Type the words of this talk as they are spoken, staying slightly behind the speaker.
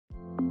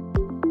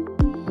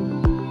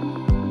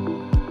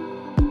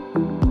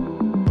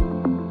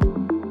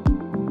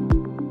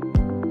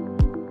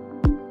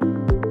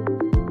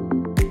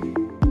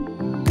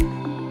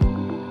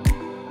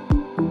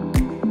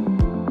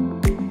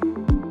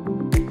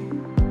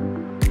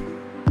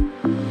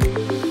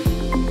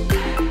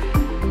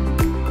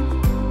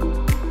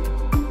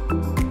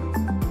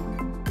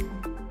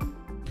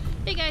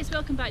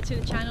to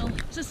the channel.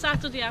 It's a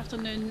Saturday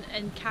afternoon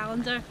in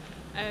Callander.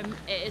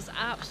 It is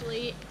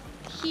absolutely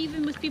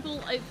heaving with people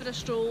out for a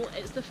stroll.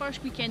 It's the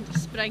first weekend of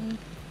spring,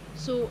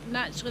 so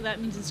naturally that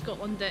means in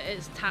Scotland it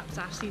is taps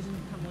off season.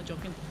 I'm not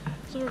joking.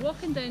 So we're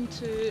walking down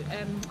to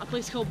a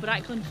place called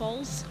Bracklinn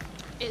Falls.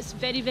 It's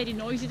very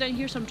noisy down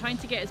here, so I'm trying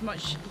to get as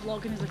much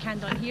vlogging as I can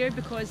down here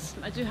because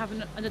I do have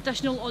an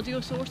additional audio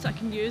source that I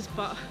can use,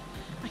 but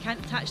I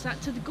can't attach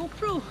that to the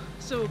GoPro.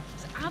 So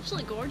it's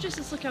absolutely gorgeous.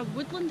 It's like a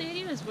woodland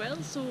area as well,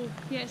 so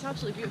yeah, it's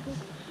absolutely beautiful.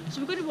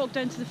 So we're going to walk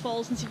down to the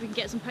falls and see if we can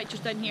get some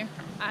pictures down here,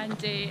 and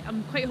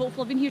I'm quite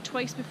hopeful. I've been here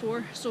twice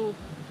before, so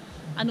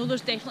I know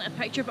there's definitely a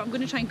picture, but I'm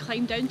going to try and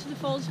climb down to the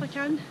falls if I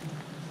can.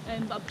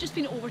 But I've just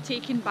been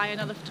overtaken by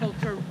another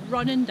photographer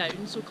running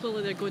down, so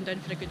clearly they're going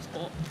down for a good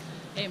spot.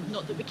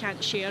 Not that we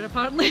can't share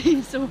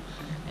apparently. So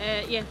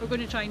yeah, we're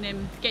going to try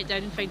and get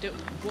down and find out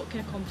what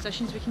kind of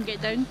compositions we can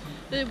get down.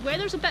 The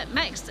weather's a bit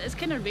mixed. It's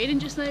kind of raining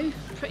just now,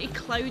 pretty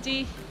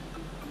cloudy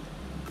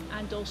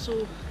and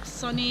also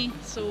sunny,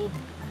 so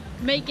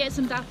might get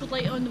some dappled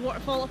light on the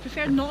waterfall. I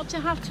prefer not to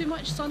have too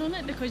much sun on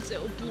it because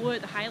it will blow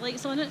out the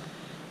highlights on it.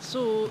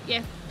 So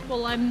yeah,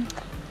 we'll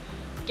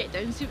get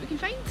down and see what we can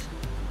find.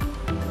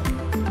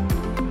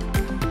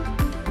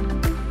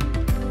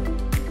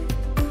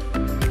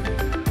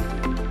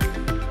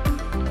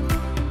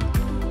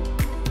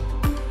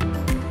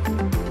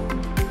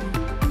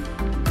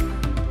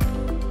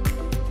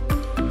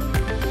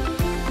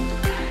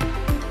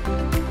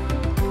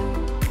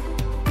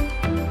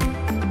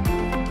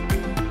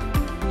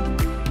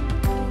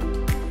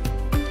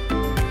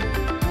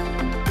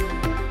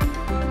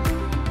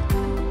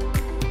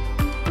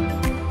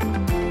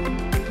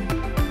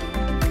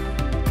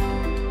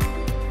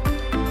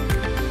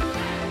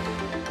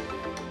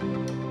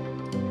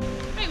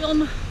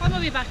 On my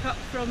way back up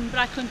from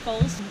Bracklinn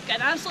Falls. Got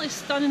an absolutely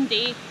stunning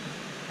day,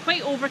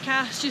 quite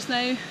overcast just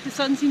now. The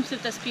sun seems to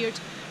have disappeared.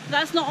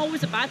 That's not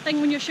always a bad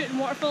thing when you're shooting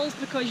waterfalls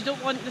because you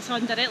don't want the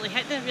sun directly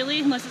hitting it really,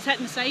 unless it's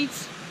hitting the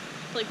sides,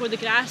 like where the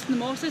grass and the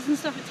moss is and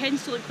stuff. It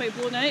tends to look quite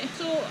blown out.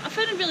 So I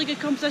found a really good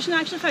composition. I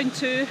actually found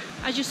two.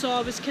 As you saw,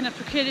 I was kind of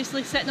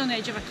precariously sitting on the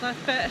edge of a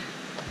cliff bit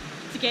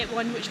to get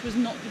one, which was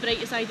not the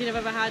brightest idea I've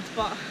ever had,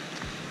 but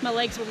my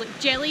legs were like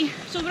jelly.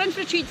 So we're in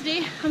for a treat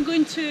today. I'm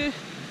going to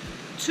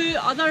two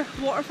other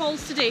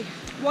waterfalls today.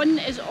 One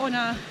is on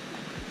a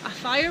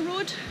fire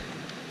road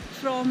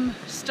from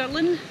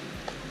Stirling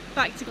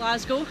back to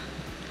Glasgow,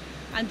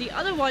 and the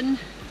other one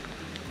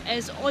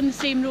is on the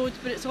same road,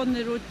 but it's on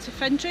the road to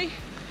Fintry,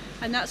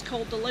 and that's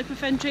called the Loup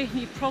of Fintry.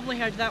 You've probably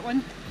heard of that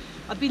one.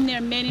 I've been there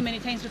many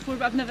times before,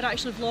 but I've never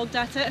actually vlogged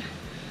at it.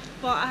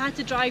 But I had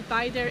to drive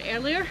by there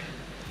earlier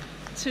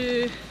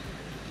to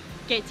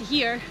get to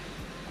here,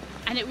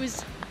 and it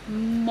was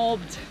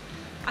mobbed.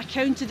 I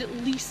counted at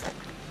least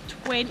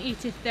 20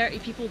 to 30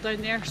 people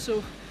down there,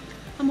 so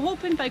I'm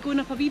hoping by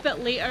going up a wee bit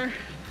later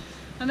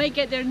I might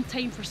get there in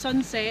time for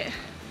sunset,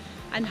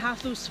 and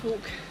half those folk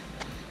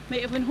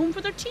might have went home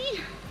for their tea,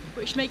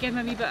 which might give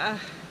me a wee bit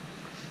of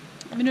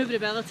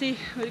manoeuvrability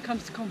when it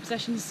comes to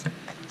compositions.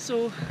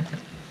 So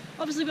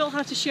obviously we all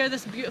have to share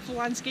this beautiful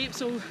landscape,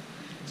 so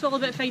it's all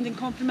about finding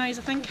compromise,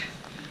 I think.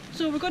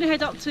 So we're going to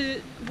head up to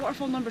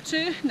waterfall number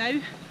 2 now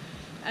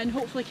and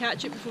hopefully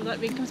catch it before that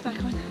rain comes back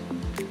on.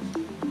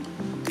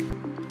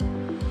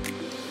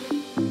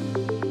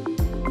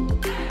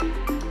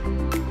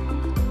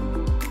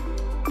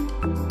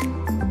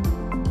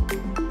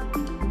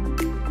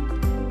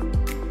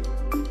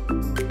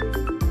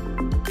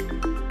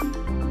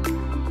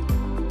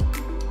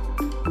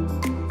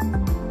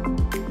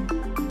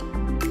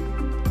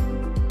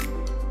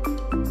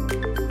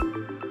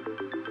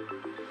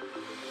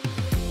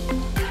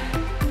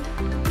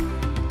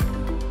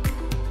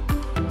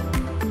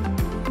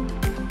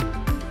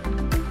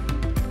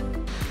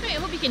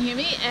 Can hear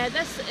me.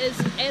 This is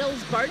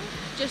Earls Burn,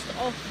 just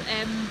off,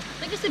 I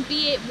think it's the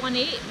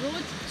B818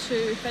 road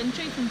to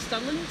Fintry from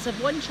Stirling. It's a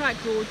one-track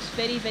road,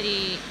 very,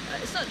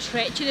 it's not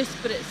treacherous,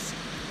 but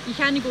you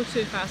can't go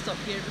too fast up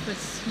here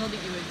because, not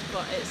that you would,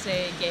 but it's,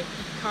 yeah,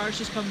 cars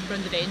just come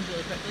round the bend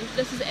really quickly.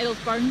 This is Earls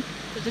Burn.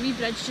 There's a wee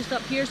bridge just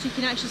up here, so you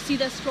can actually see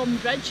this from the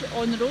bridge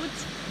on the road.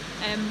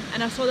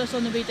 And I saw this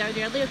on the way down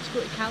earlier to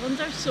go to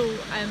Callander, so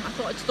I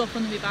thought I'd stop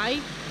on the way by.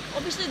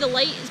 Obviously the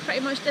light has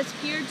pretty much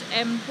disappeared.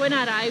 When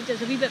I arrived it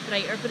was a wee bit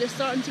brighter, but it's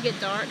starting to get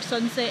dark.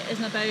 Sunset is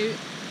in about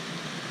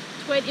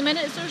 20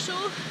 minutes or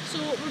so. So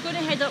we're going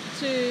to head up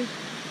to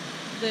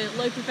the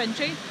Loup of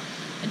Fintry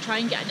and try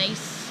and get a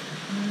nice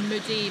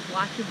moody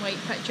black and white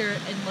picture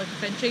in Loup of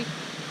Fintry.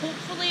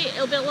 Hopefully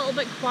it'll be a little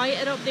bit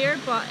quieter up there,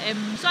 but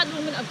so at the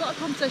moment I've got a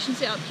composition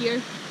set up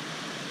here.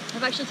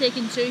 I've actually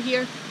taken two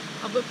here.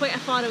 I've got quite a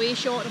far away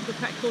shot and I've got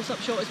quite a close up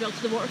shot as well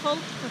to the waterfall.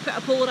 I've put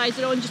a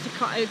polarizer on just to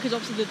cut out because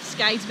obviously the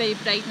sky's very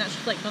bright and that's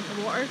reflecting onto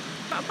the water.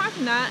 But apart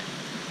from that,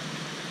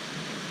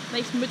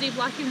 nice moody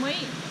black and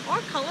white,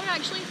 or colour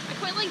actually. I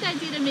quite like the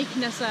idea of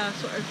making this a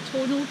sort of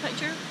tonal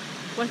picture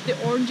with the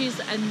oranges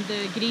and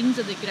the greens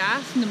of the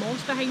grass and the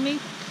moss behind me.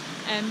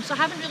 So I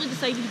haven't really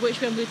decided which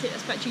way I'm going to take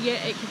this picture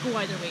yet. It could go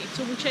either way,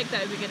 so we'll check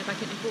that out when we get it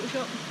back into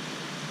Photoshop.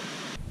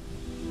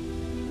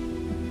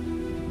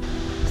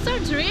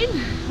 starting to rain.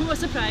 What a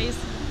surprise.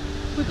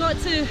 We got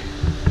to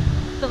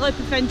the Loup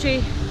of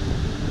Fintry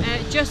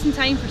just in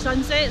time for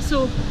sunset,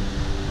 so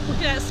look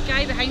at that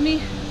sky behind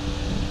me.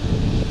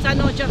 Is that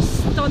not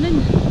just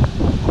stunning?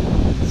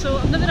 So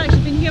I've never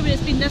actually been here when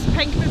it's been this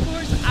pink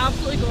before. It's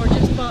absolutely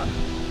gorgeous, but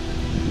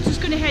I'm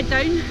just going to head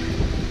down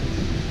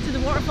to the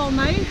waterfall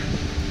now.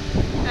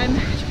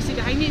 As you can see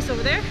behind me, it's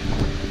over there.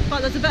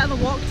 But there's a bit of a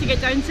walk to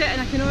get down to it,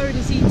 and I can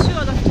already see two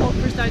other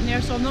photographers down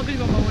there, so I'm not going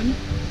to go on my own.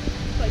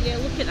 But yeah,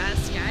 look at that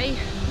sky.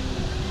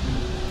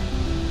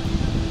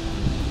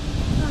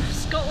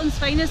 Scotland's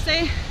finest,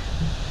 eh?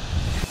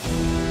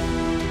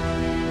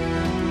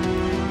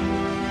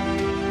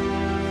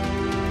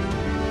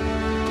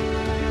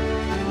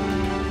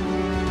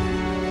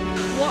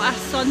 What a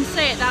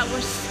sunset, that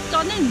was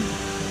stunning.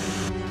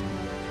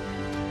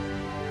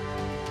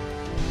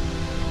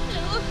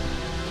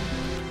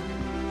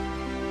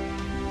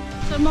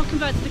 So I'm walking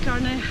back to the car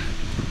now,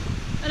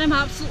 and I'm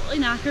absolutely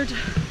knackered,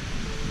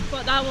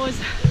 but that was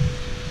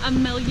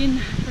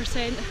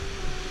 1,000,000%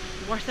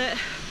 worth it.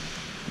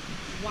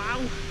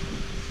 Wow,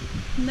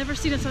 never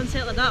seen a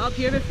sunset like that up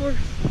here before.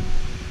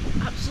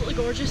 Absolutely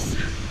gorgeous.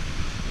 Yeah,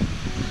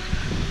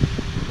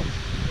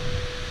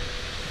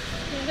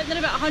 I think they're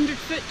about 100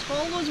 foot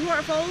tall, those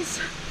waterfalls,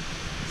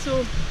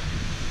 so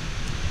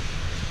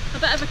a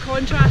bit of a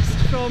contrast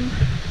from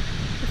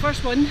the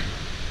first one,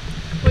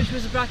 which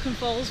was the Bracklinn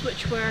Falls,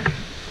 which were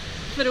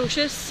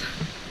ferocious,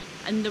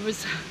 and there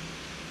was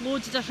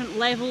loads of different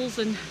levels,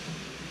 and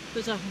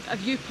there's a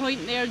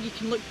viewpoint there you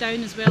can look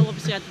down as well.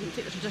 Obviously I didn't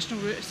take the traditional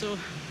route, so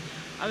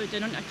I went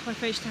down onto a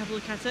cliff edge to have a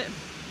look at it.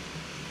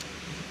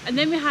 And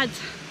then we had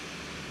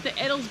the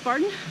Earls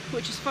Burn,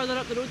 which is further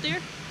up the road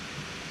there,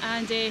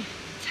 and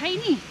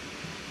tiny,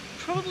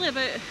 probably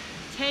about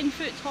 10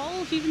 foot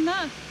tall, if even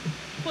that,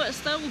 but it's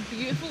still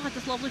beautiful. Had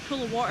this lovely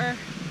pool of water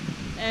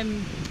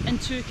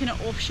into kind of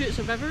offshoots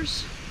of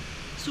rivers.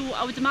 So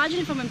I would imagine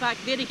if I went back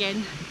there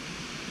again,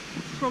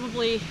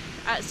 probably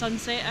at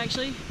sunset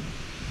actually,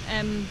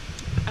 I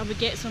would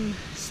get some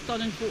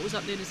stunning photos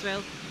up there as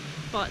well.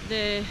 But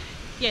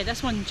yeah,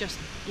 this one just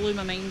blew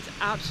my mind,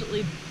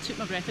 absolutely took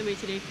my breath away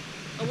today.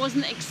 I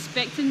wasn't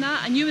expecting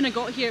that. I knew when I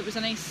got here it was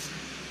a nice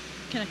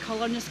kind of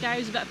colour in the sky, it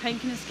was a bit of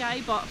pink in the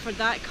sky, but for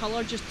that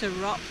colour just to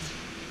erupt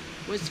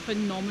was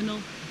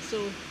phenomenal.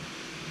 So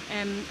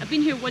I've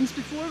been here once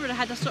before where I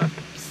had a sort of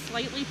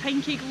slightly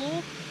pinky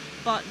glow,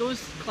 but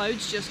those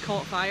clouds just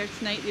caught fire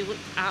tonight. They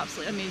looked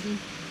absolutely amazing.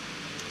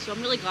 So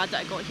I'm really glad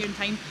that I got here in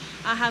time.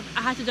 I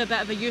had to do a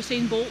bit of a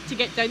Usain Bolt to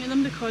get down to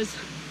them because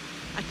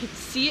I could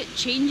see it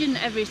changing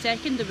every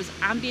second. There was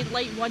ambient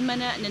light 1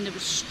 minute, and then there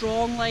was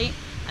strong light,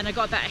 and I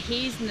got a bit of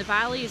haze in the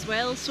valley as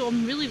well. So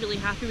I'm really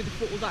happy with the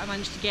photo that I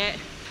managed to get.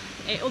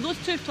 Although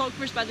two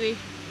photographers, by the way,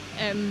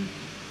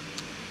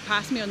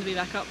 passed me on the way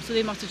back up, so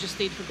they must have just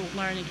stayed for golden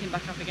hour and then came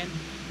back up again.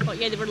 But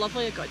yeah, they were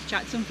lovely. I got to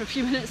chat to them for a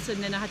few minutes,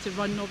 and then I had to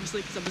run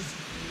obviously because I was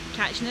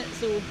catching it.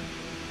 So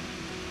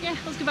yeah,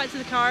 let's go back to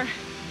the car,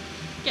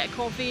 get a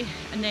coffee,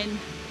 and then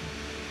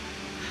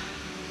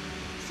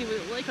see what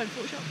it looked like on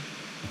Photoshop.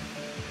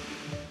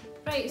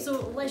 Right,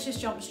 so let's just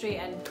jump straight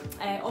in.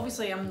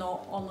 Obviously I'm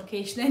not on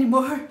location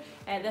anymore.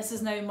 This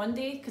is now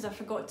Monday because I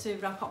forgot to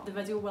wrap up the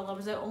video while I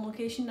was out on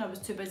location. I was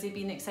too busy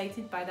being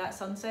excited by that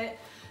sunset.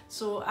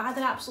 So I had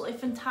an absolutely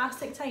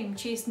fantastic time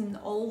chasing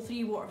all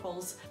 3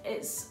 waterfalls.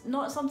 It's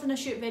not something I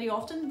shoot very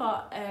often,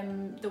 but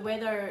the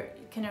weather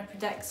kind of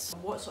predicts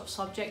what sort of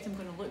subject I'm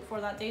going to look for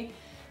that day.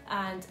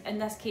 And in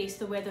this case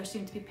the weather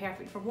seemed to be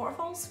perfect for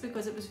waterfalls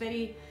because it was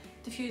very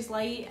diffuse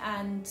light,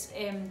 and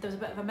there was a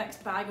bit of a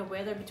mixed bag of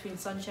weather between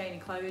sunshine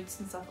and clouds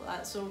and stuff like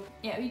that. So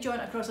yeah, we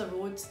joined across a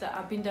road that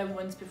I've been down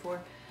once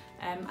before,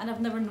 and I've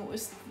never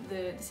noticed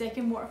the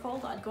second waterfall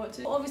that I'd got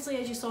to. Obviously,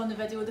 as you saw in the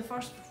video, the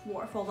first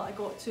waterfall that I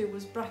got to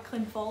was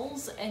Bracklinn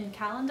Falls in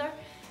Callander.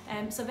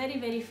 It's a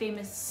very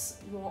famous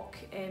walk.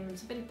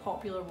 It's a very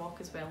popular walk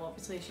as well.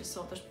 Obviously, as you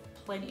saw, there's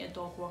plenty of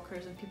dog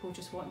walkers and people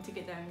just wanting to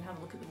get down and have a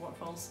look at the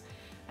waterfalls.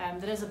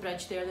 There is a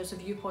bridge there, there's a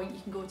viewpoint you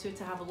can go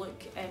to have a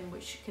look,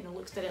 which kind of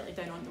looks directly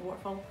down on the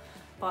waterfall.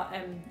 But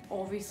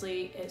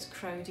obviously it's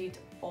crowded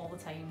all the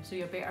time, so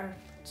you're better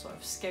sort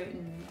of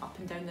scouting up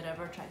and down the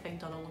river, trying to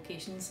find other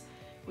locations,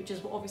 which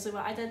is obviously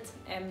what I did.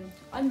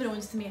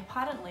 Unbeknownst to me,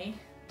 apparently,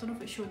 I don't know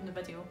if it showed in the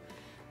video,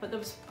 but there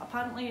was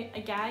apparently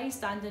a guy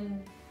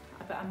standing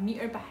about 1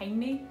 metre behind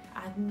me.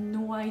 I had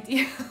no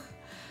idea.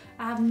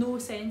 I have no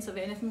sense of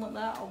anything like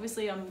that.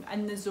 Obviously I'm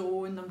in the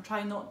zone, I'm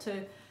trying not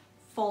to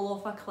fall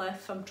off a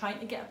cliff, I'm trying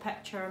to get a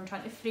picture, I'm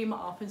trying to frame it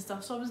up and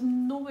stuff, so I was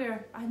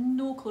nowhere, I had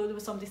no clue there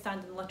was somebody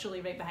standing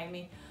literally right behind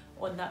me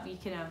on that wee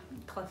kind of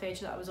cliff edge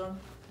that I was on.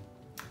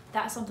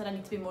 That's something I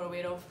need to be more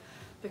aware of,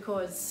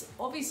 because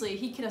obviously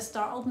he could have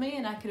startled me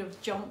and I could have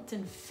jumped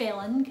and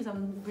fell in because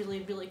I'm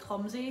really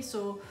clumsy.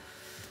 So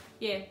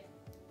yeah,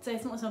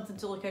 definitely something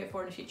to look out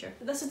for in the future.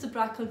 This is the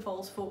Bracklinn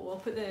Falls photo. I'll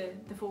put the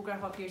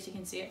photograph up here so you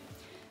can see it.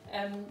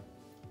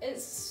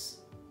 It's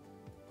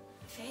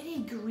very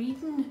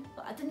green.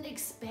 I didn't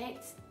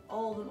expect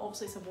all of them,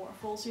 obviously it's a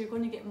waterfall, so you're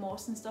going to get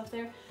moss and stuff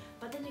there,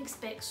 but I didn't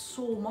expect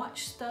so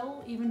much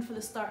still, even for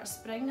the start of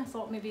spring. I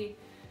thought maybe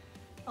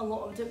a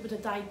lot of it would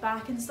have died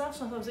back and stuff,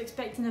 so I was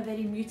expecting a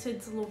very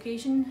muted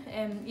location,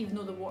 even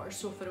though the water's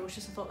so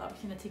ferocious. I thought that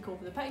would kind of take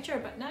over the picture,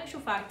 but in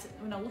actual fact,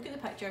 when I look at the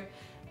picture,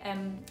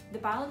 the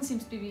balance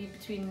seems to be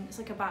between, it's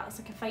like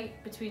a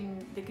fight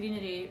between the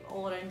greenery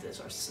all around that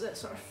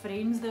sort of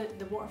frames the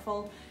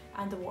waterfall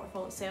and the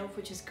waterfall itself,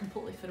 which is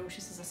completely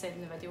ferocious, as I said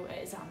in the video.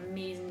 It is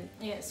amazing.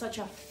 Yeah, it's such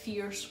a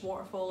fierce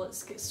waterfall.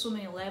 It's got so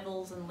many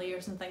levels and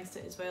layers and things to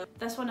it as well.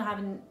 This one I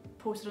haven't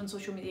posted on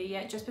social media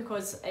yet, just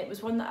because it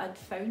was one that I'd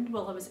found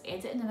while I was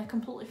editing and I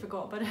completely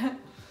forgot about it.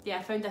 Yeah,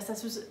 I found this.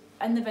 This was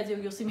in the video.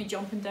 You'll see me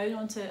jumping down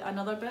onto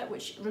another bit,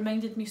 which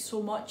reminded me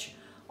so much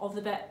of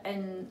the bit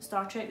in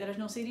Star Trek, the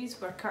original series,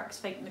 where Kirk's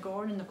fighting the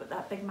Gorn and they've got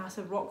that big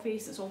massive rock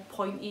face that's all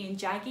pointy and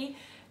jaggy.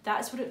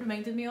 That's what it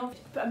reminded me of.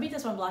 But I made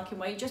this one black and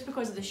white just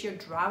because of the sheer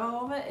drama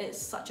of it. It's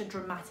such a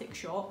dramatic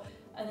shot.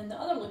 And then the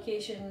other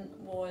location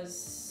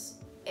was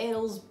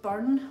Earls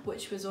Burn,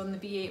 which was on the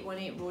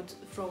B818 road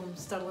from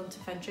Stirling to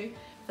Fintry.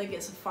 I think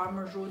it's a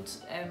farmer's road.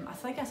 I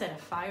think I said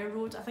a fire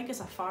road. I think it's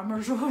a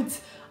farmer's road.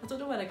 I don't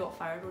know where I got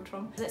fire road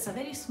from. It's a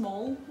very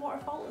small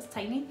waterfall, it's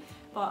tiny,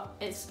 but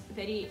it's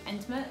very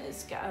intimate.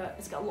 It's got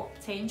a lot of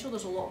potential.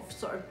 There's a lot of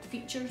sort of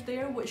features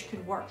there which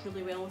could work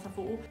really well with a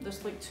photo.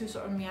 There's like two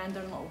sort of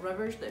meandering little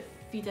rivers that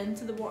feed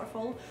into the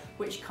waterfall,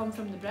 which come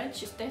from the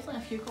bridge. It's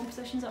definitely a few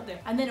compositions up there.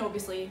 And then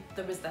obviously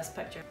there was this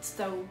picture. It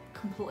still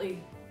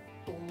completely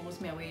blows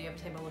me away every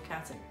time I look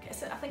at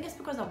it. I think it's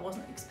because I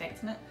wasn't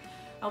expecting it.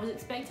 I was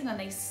expecting a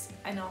nice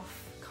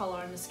enough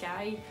colour in the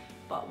sky,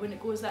 but when it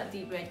goes that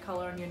deep red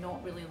colour and you're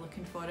not really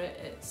looking for it,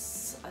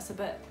 it's a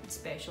bit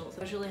special. So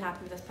I was really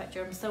happy with this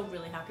picture. I'm still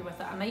really happy with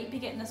it. I might be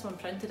getting this one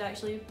printed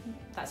actually.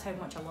 That's how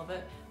much I love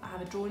it. I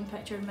have a drone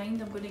picture in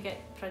mind I'm going to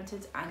get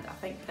printed, and I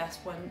think this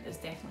one is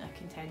definitely a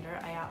contender.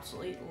 I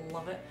absolutely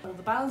love it. Well,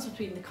 the balance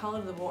between the colour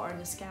of the water and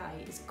the sky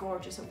is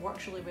gorgeous. It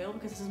works really well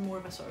because this is more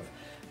of a sort of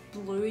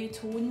bluey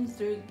tone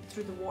through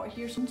the water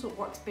here, so it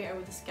works better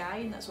with the sky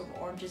and that sort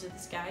of oranges of the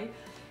sky.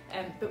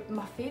 But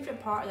my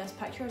favourite part of this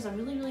picture is a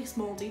really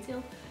small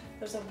detail.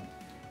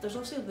 There's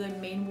also the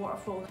main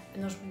waterfall,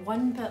 and there's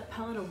one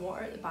pillar of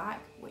water at the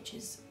back which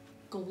is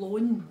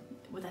glowing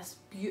with this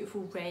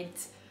beautiful red,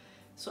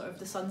 sort of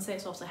the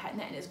sunset's also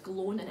hitting it and it's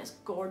glowing and it's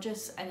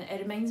gorgeous, and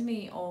it reminds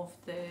me of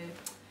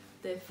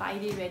the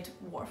fiery red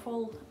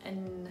waterfall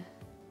in,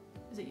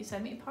 is it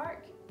Yosemite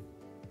Park?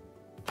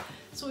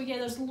 So yeah,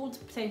 there's loads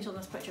of potential in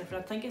this picture, but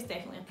I think it's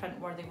definitely a print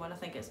worthy one. I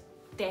think it's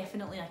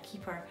definitely a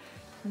keeper.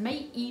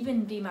 Might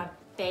even be my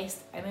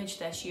best image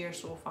this year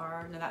so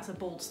far. Now that's a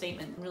bold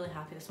statement. I'm really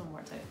happy this one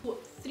worked out. Well,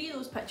 3 of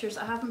those pictures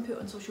I haven't put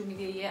on social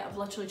media yet. I've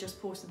literally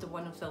just posted the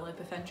one of the Loup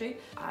of Fintry.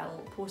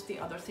 I'll post the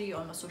other 3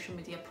 on my social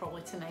media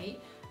probably tonight,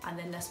 and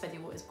then this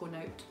video is going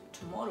out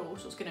tomorrow,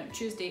 so it's going out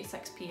Tuesday at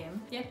 6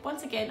 PM. Yeah,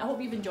 once again, I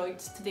hope you've enjoyed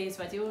today's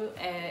video.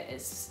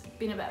 It's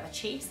been a bit of a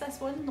chase, this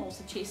one,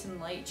 also chasing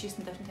light,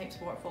 chasing different types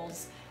of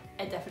waterfalls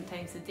at different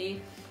times of the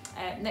day.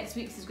 Next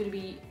week's is going to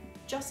be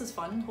just as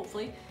fun,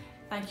 hopefully.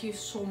 Thank you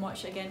so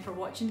much again for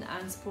watching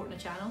and supporting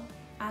the channel,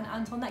 and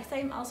until next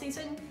time, I'll see you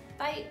soon.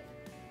 Bye!